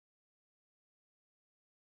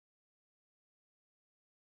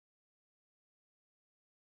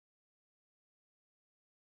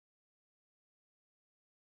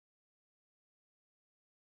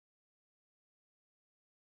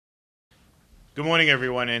Good morning,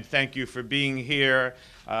 everyone, and thank you for being here.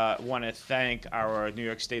 I want to thank our New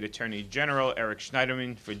York State Attorney General, Eric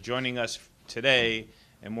Schneiderman, for joining us today,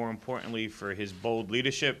 and more importantly, for his bold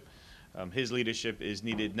leadership. His leadership is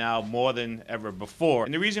needed now more than ever before.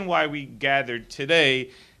 And the reason why we gathered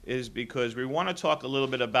today is because we want to talk a little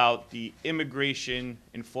bit about the immigration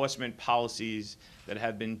enforcement policies that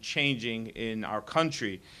have been changing in our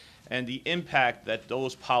country and the impact that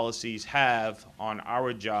those policies have on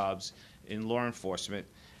our jobs in law enforcement,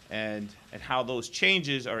 and how those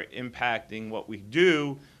changes are impacting what we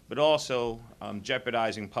do, but also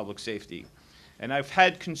jeopardizing public safety. And I've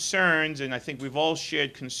had concerns, and I think we've all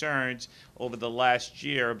shared concerns over the last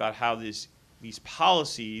year about how these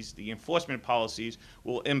policies, the enforcement policies,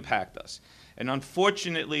 will impact us. And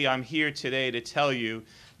unfortunately, I'm here today to tell you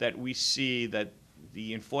that we see that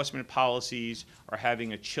the enforcement policies are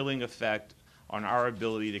having a chilling effect on our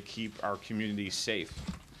ability to keep our communities safe.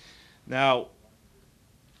 Now,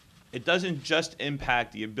 it doesn't just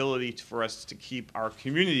impact the ability for us to keep our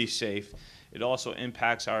community safe, it also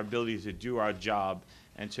impacts our ability to do our job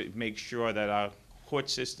and to make sure that our court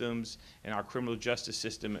systems and our criminal justice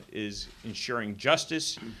system is ensuring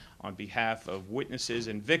justice on behalf of witnesses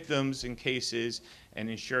and victims in cases and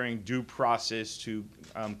ensuring due process to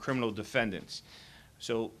criminal defendants.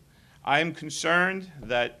 So I'm concerned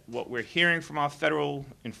that what we're hearing from our federal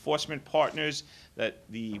enforcement partners, that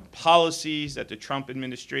the policies that the Trump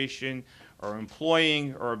administration are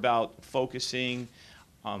employing are about focusing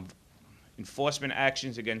on enforcement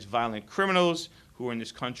actions against violent criminals who are in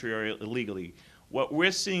this country or illegally. What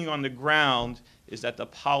we're seeing on the ground is that the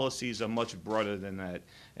policies are much broader than that.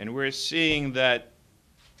 And we're seeing that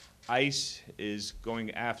ICE is going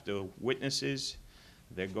after witnesses,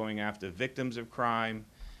 they're going after victims of crime,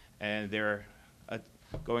 and they're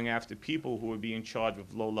going after people who are being charged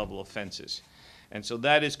with low-level offenses. And so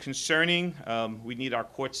that is concerning. We need our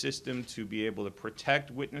court system to be able to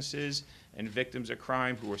protect witnesses and victims of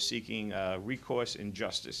crime who are seeking recourse and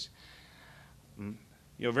justice.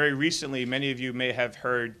 Very recently, many of you may have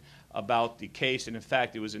heard about the case, and in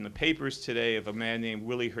fact, it was in the papers today, of a man named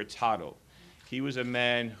Willie Hurtado. He was a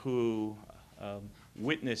man who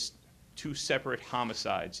witnessed 2 separate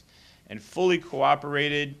homicides and fully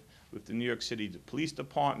cooperated with the New York City Police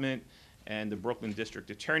Department and the Brooklyn District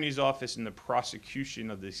Attorney's Office in the prosecution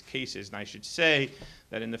of these cases. And I should say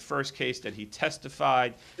that in the first case that he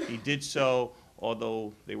testified, he did so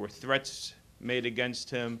although there were threats made against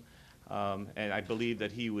him, and I believe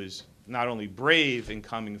that he was not only brave in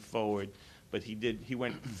coming forward, but he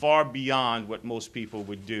went far beyond what most people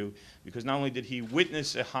would do, because not only did he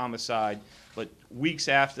witness a homicide, but weeks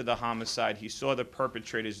after the homicide, he saw the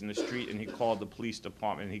perpetrators in the street and he called the police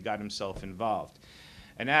department and he got himself involved.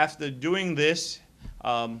 And after doing this,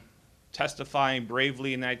 testifying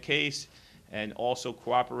bravely in that case and also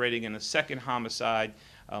cooperating in the second homicide,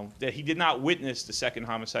 that he did not witness the second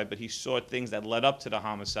homicide, but he saw things that led up to the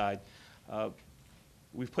homicide,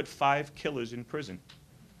 we've put 5 killers in prison.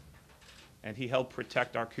 And he helped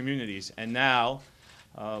protect our communities. And now,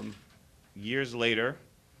 years later,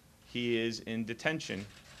 he is in detention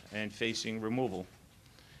and facing removal.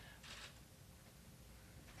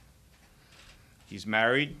 He's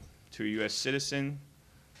married to a U.S. citizen.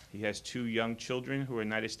 He has 2 young children who are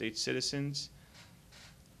United States citizens.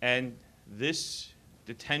 And this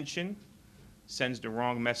detention sends the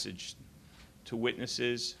wrong message to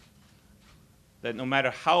witnesses that no matter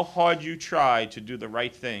how hard you try to do the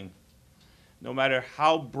right thing, no matter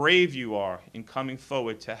how brave you are in coming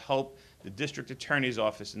forward to help the district attorney's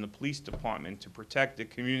office and the police department to protect the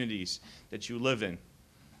communities that you live in,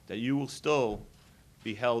 that you will still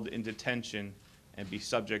be held in detention and be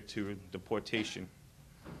subject to deportation.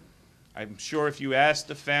 I'm sure if you ask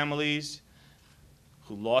the families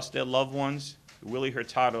who lost their loved ones, Willie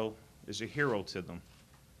Hurtado is a hero to them.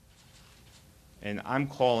 And I'm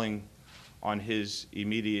calling on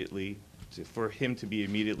for him to be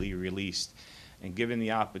immediately released and given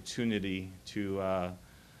the opportunity to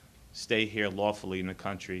stay here lawfully in the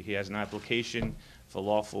country. He has an application for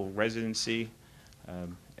lawful residency,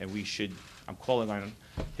 and I'm calling on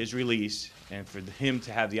his release and for him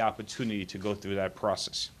to have the opportunity to go through that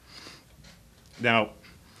process. Now,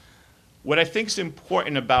 what I think is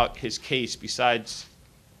important about his case, besides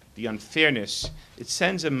the unfairness, it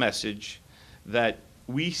sends a message that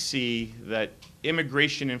we see that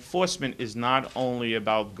immigration enforcement is not only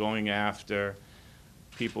about going after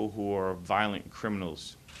people who are violent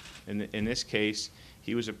criminals. In this case,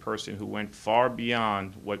 he was a person who went far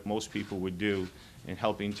beyond what most people would do in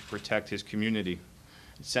helping to protect his community.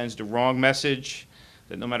 It sends the wrong message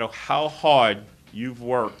that no matter how hard you've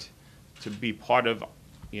worked to be part of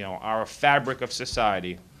our fabric of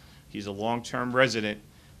society. He's a long-term resident,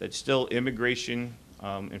 that still immigration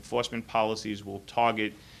enforcement policies will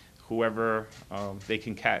target whoever they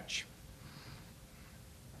can catch.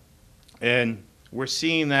 And we're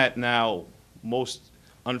seeing that now, most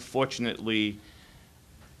unfortunately,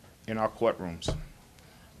 in our courtrooms.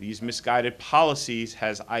 These misguided policies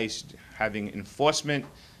has ICE having enforcement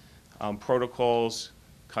protocols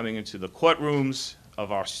coming into the courtrooms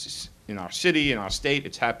of in our city, in our state.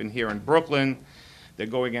 It's happened here in Brooklyn. They're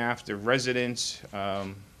going after residents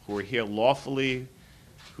who are here lawfully,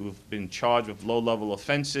 who've been charged with low-level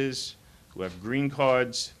offenses, who have green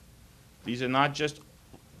cards. These are not just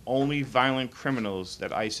only violent criminals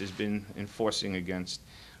that ICE has been enforcing against.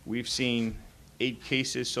 We've seen 8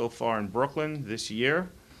 cases so far in Brooklyn this year.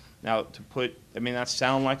 Now, it may not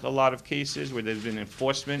sound like a lot of cases where there's been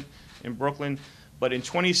enforcement in Brooklyn, but in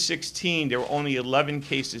 2016, there were only 11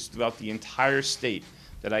 cases throughout the entire state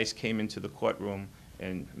that ICE came into the courtroom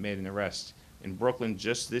and made an arrest. In Brooklyn,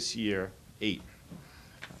 just this year, 8.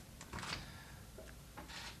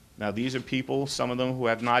 Now, these are people, some of them, who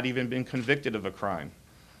have not even been convicted of a crime.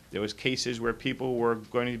 There was cases where people were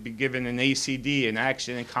going to be given an ACD, an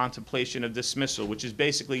action in contemplation of dismissal, which is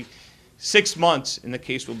basically 6 months and the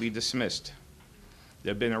case will be dismissed.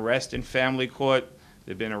 There have been arrests in family court.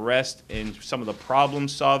 There have been arrests in some of the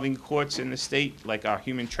problem-solving courts in the state, like our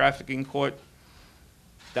human trafficking court.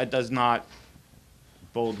 That does not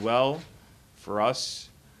bode well for us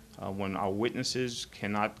when our witnesses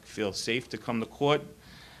cannot feel safe to come to court.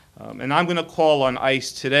 And I'm going to call on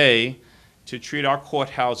ICE today to treat our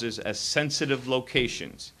courthouses as sensitive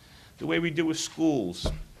locations, the way we do with schools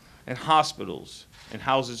and hospitals and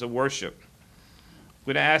houses of worship.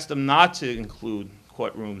 We're going to ask them not to include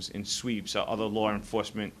courtrooms in sweeps or other law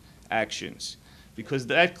enforcement actions, because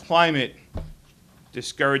that climate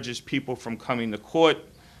discourages people from coming to court.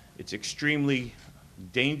 It's extremely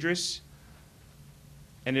dangerous,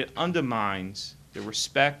 and it undermines the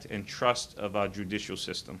respect and trust of our judicial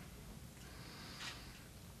system.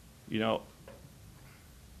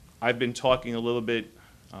 I've been talking a little bit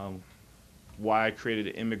why I created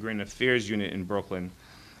an immigrant affairs unit in Brooklyn,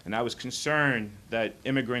 and I was concerned that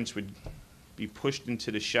immigrants would be pushed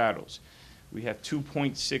into the shadows. We have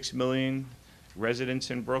 2.6 million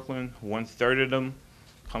residents in Brooklyn. 1/3 of them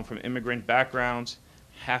come from immigrant backgrounds.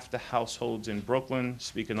 Half the households in Brooklyn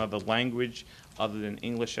speak another language other than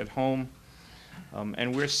English at home.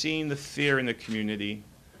 And we're seeing the fear in the community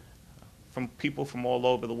from people from all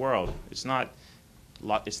over the world. It's not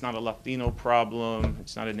a Latino problem,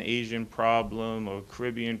 it's not an Asian problem or a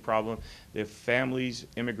Caribbean problem. They're families,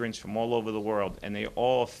 immigrants from all over the world, and they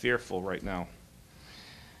all are fearful right now.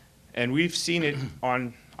 And we've seen it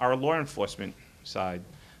on our law enforcement side,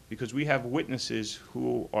 because we have witnesses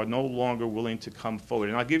who are no longer willing to come forward.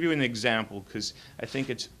 And I'll give you an example, because I think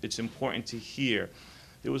it's important to hear.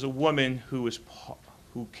 There was a woman who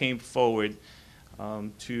came forward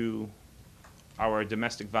to our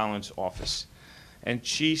domestic violence office. And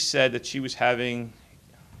she said that she was having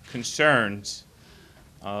concerns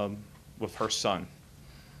with her son.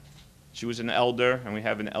 She was an elder, and we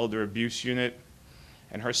have an elder abuse unit.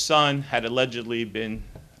 And her son had allegedly been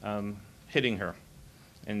hitting her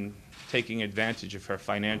and taking advantage of her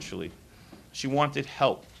financially. She wanted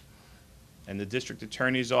help. And the district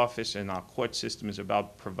attorney's office and our court system is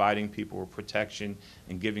about providing people with protection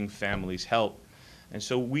and giving families help. And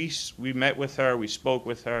so we met with her, we spoke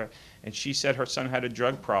with her, and she said her son had a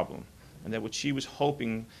drug problem, and that what she was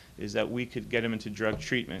hoping is that we could get him into drug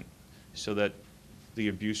treatment so that the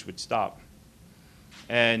abuse would stop.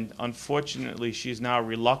 And unfortunately, she's now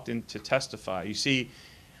reluctant to testify. You see,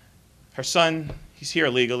 her son, he's here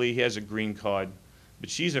legally, he has a green card, but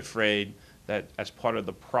she's afraid that as part of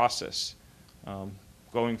the process,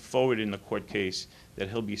 going forward in the court case, that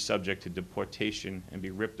he'll be subject to deportation and be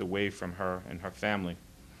ripped away from her and her family.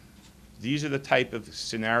 These are the type of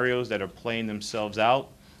scenarios that are playing themselves out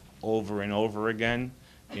over and over again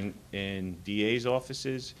in DA's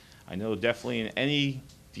offices. I know definitely in any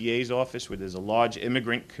DA's office where there's a large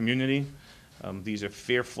immigrant community, these are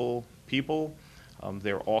fearful people.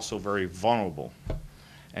 They're also very vulnerable.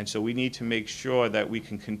 And so we need to make sure that we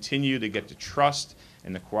can continue to get the trust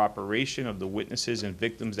and the cooperation of the witnesses and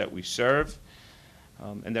victims that we serve,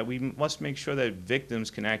 and that we must make sure that victims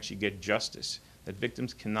can actually get justice, that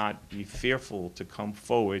victims cannot be fearful to come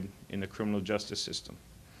forward in the criminal justice system.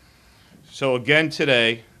 So again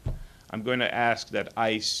today, I'm going to ask that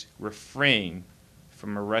ICE refrain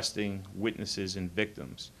from arresting witnesses and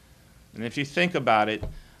victims. And if you think about it,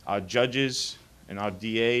 our judges and our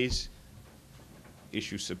DAs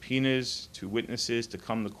issue subpoenas to witnesses to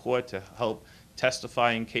come to court to help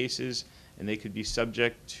testify in cases, and they could be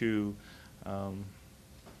subject to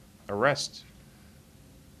arrest.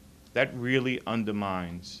 That really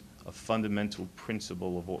undermines a fundamental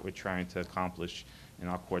principle of what we're trying to accomplish in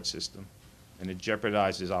our court system, and it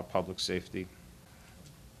jeopardizes our public safety.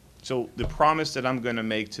 So the promise that I'm going to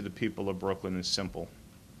make to the people of Brooklyn is simple.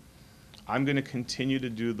 I'm going to continue to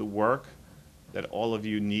do the work that all of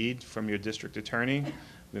you need from your district attorney.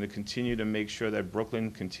 I'm going to continue to make sure that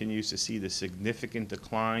Brooklyn continues to see the significant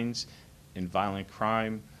declines in violent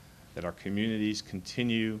crime, that our communities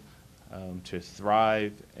continue to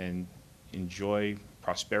thrive and enjoy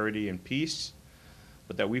prosperity and peace,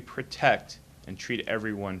 but that we protect and treat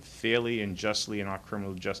everyone fairly and justly in our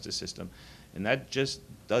criminal justice system. And that just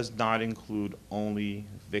does not include only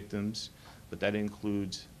victims, but that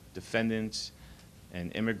includes defendants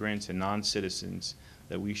and immigrants and non-citizens,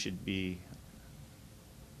 that we should be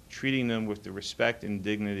treating them with the respect and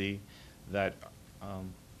dignity that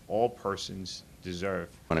all persons deserve.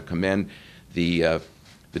 I want to commend the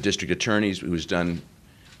district attorneys, who's done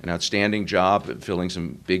an outstanding job at filling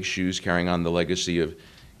some big shoes, carrying on the legacy of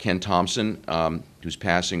Ken Thompson, whose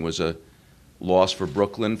passing was a loss for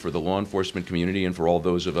Brooklyn, for the law enforcement community, and for all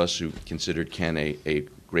those of us who considered Ken a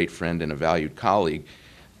great friend and a valued colleague.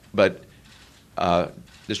 But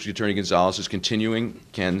District Attorney Gonzalez is continuing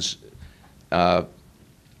Ken's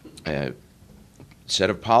set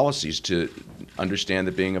of policies to understand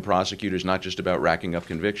that being a prosecutor is not just about racking up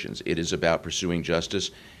convictions. It is about pursuing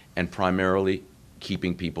justice and primarily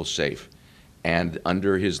keeping people safe. And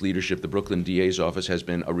under his leadership, the Brooklyn DA's office has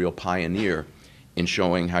been a real pioneer in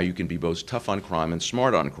showing how you can be both tough on crime and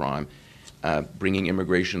smart on crime, bringing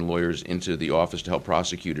immigration lawyers into the office to help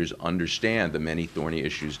prosecutors understand the many thorny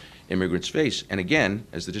issues immigrants face. And again,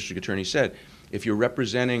 as the district attorney said, if you're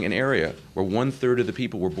representing an area where 1/3 of the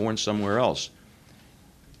people were born somewhere else,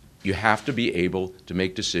 you have to be able to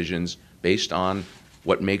make decisions based on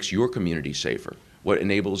what makes your community safer, what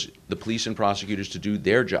enables the police and prosecutors to do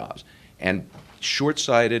their jobs. And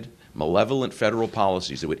short-sighted, malevolent federal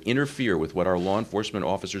policies that would interfere with what our law enforcement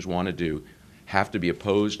officers want to do have to be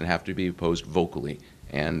opposed, and have to be opposed vocally.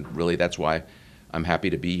 And really, that's why I'm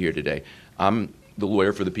happy to be here today. I'm the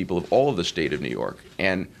lawyer for the people of all of the state of New York,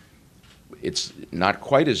 and it's not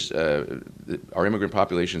quite as, our immigrant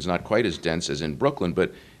population is not quite as dense as in Brooklyn,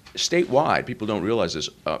 but statewide, people don't realize this,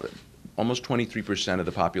 almost 23% of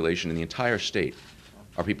the population in the entire state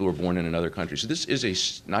are people who are born in another country. So this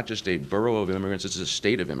is not just a borough of immigrants, this is a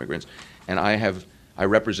state of immigrants. And I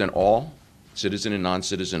represent all, citizen and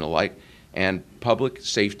non-citizen alike. And public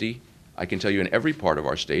safety, I can tell you, in every part of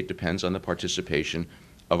our state depends on the participation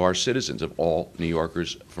of our citizens, of all New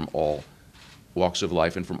Yorkers from all walks of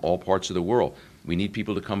life and from all parts of the world. We need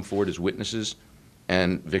people to come forward as witnesses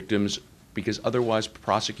and victims, because otherwise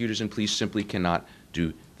prosecutors and police simply cannot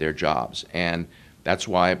do their jobs. And that's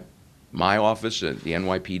why my office, the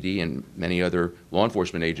NYPD, and many other law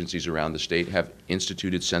enforcement agencies around the state have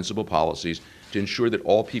instituted sensible policies to ensure that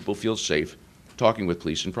all people feel safe talking with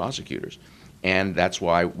police and prosecutors. And that's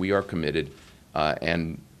why we are committed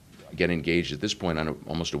and get engaged at this point on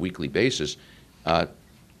almost a weekly basis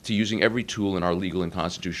to using every tool in our legal and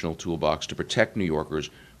constitutional toolbox to protect New Yorkers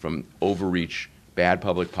from overreach, bad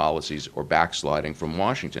public policies, or backsliding from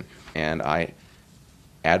Washington. And I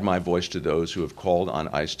add my voice to those who have called on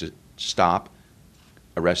ICE to stop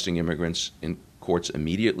arresting immigrants in courts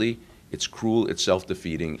immediately. It's cruel, it's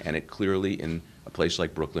self-defeating, and it clearly, in a place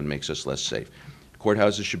like Brooklyn, makes us less safe.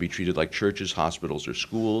 Courthouses should be treated like churches, hospitals, or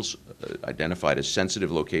schools, identified as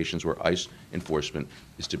sensitive locations where ICE enforcement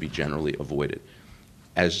is to be generally avoided.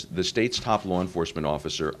 As the state's top law enforcement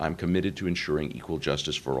officer, I'm committed to ensuring equal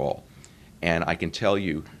justice for all. And I can tell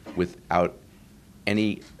you, without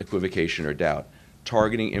any equivocation or doubt,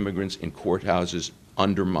 targeting immigrants in courthouses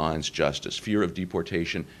undermines justice. Fear of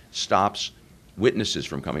deportation stops witnesses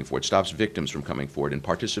from coming forward, stops victims from coming forward and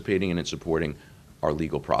participating in and supporting our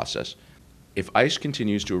legal process. If ICE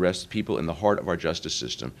continues to arrest people in the heart of our justice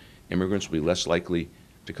system, immigrants will be less likely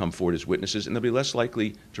to come forward as witnesses, and they'll be less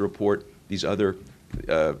likely to report these other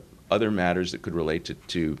matters that could relate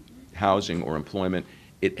to housing or employment.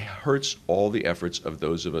 It hurts all the efforts of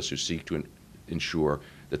those of us who seek to ensure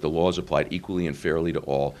that the law is applied equally and fairly to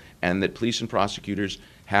all, and that police and prosecutors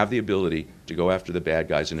have the ability to go after the bad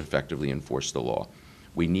guys and effectively enforce the law.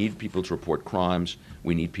 We need people to report crimes.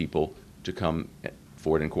 We need people to come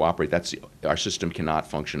forward and cooperate. Our system cannot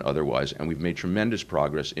function otherwise, and we've made tremendous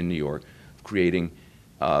progress in New York creating,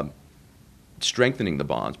 strengthening the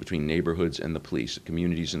bonds between neighborhoods and the police,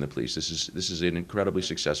 communities and the police. This is an incredibly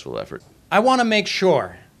successful effort. I want to make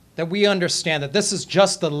sure that we understand that this is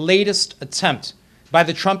just the latest attempt by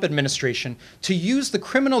the Trump administration to use the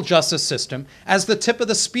criminal justice system as the tip of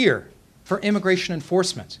the spear for immigration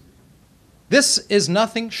enforcement. This is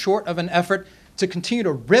nothing short of an effort to continue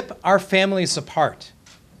to rip our families apart,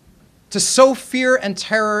 to sow fear and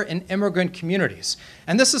terror in immigrant communities.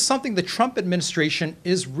 And this is something the Trump administration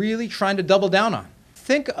is really trying to double down on.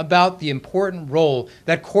 Think about the important role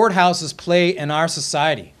that courthouses play in our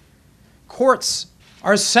society. Courts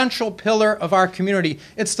are a central pillar of our community.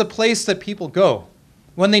 It's the place that people go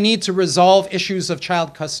when they need to resolve issues of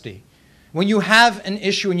child custody, when you have an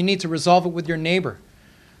issue and you need to resolve it with your neighbor,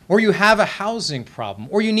 or you have a housing problem,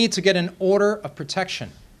 or you need to get an order of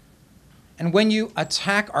protection. And when you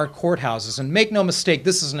attack our courthouses, and make no mistake,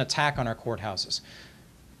 this is an attack on our courthouses.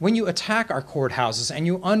 When you attack our courthouses and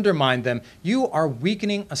you undermine them, you are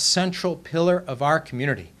weakening a central pillar of our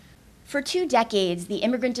community. For 2 decades, the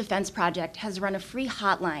Immigrant Defense Project has run a free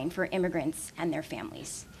hotline for immigrants and their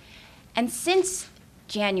families. And since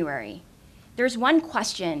January, there's one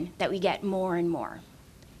question that we get more and more.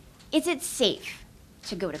 Is it safe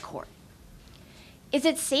to go to court? Is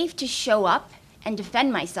it safe to show up and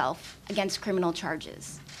defend myself against criminal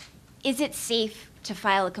charges? Is it safe to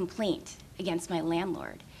file a complaint against my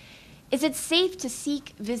landlord? Is it safe to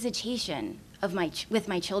seek visitation with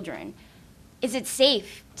my children? Is it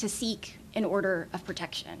safe to seek an order of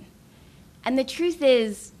protection? And the truth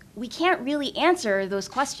is, we can't really answer those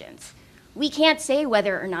questions. We can't say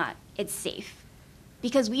whether or not it's safe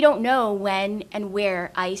because we don't know when and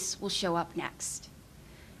where ICE will show up next.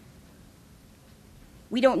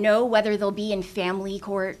 We don't know whether they'll be in family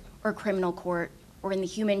court or criminal court or in the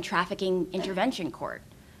human trafficking intervention court.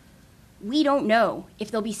 We don't know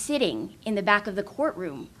if they'll be sitting in the back of the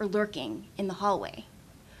courtroom or lurking in the hallway.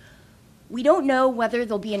 We don't know whether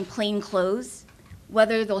they'll be in plain clothes,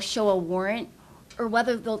 whether they'll show a warrant, or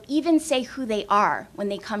whether they'll even say who they are when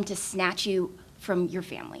they come to snatch you from your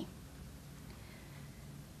family.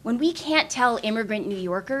 When we can't tell immigrant New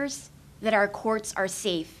Yorkers that our courts are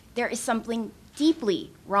safe, there is something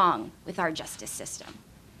deeply wrong with our justice system.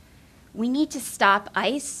 We need to stop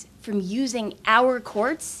ICE from using our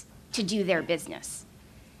courts to do their business.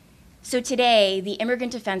 So today, the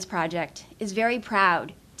Immigrant Defense Project is very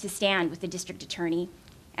proud to stand with the District Attorney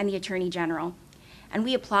and the Attorney General, and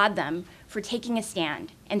we applaud them for taking a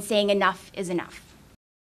stand and saying enough is enough.